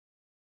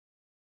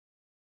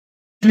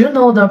Do you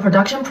know the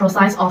production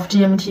process of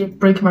GMT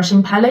brick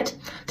machine pallet?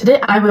 Today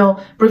I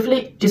will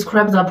briefly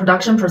describe the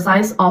production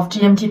process of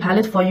GMT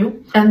pallet for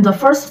you. And the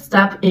first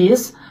step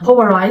is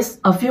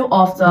pulverize a few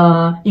of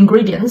the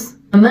ingredients.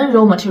 The main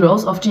raw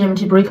materials of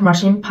GMT brick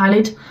machine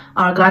pallet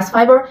are glass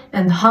fiber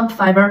and hemp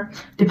fiber,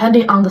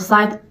 depending on the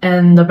size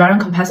and the varying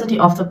capacity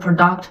of the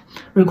product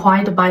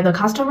required by the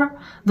customer.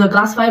 The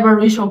glass fiber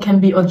ratio can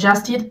be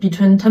adjusted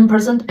between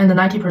 10% and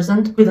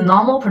 90%, with a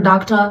normal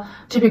product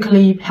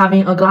typically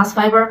having a glass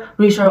fiber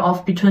ratio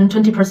of between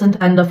 20%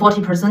 and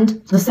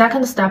 40%. The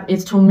second step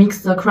is to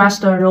mix the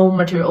crushed raw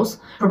materials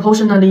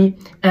proportionally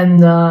and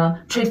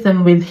treat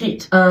them with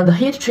heat. The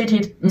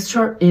heat-treated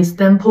mixture is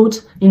then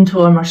put into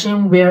a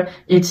machine where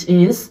it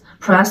is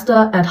pressed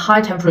at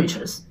high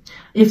temperatures.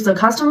 If the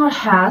customer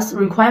has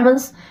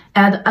requirements,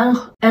 add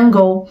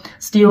angle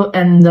steel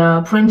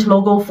and print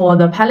logo for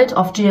the pallet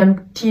of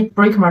GMT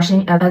brick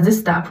machine at this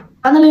step.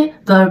 Finally,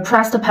 the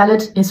pressed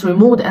pallet is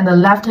removed and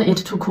left it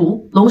to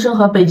cool.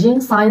 Longshenghe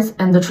Beijing Science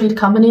and Trade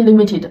Company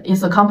Limited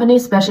is a company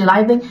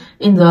specializing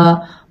in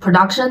the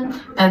production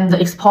and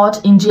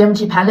export in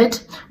GMT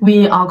pallet.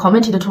 We are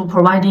committed to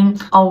providing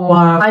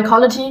our high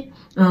quality,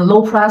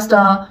 low-priced,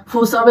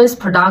 full-service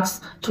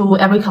products to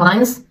every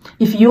client.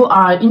 If you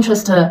are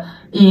interested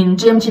in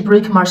GMT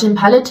brick machine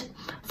pallet,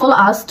 follow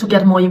us to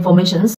get more information.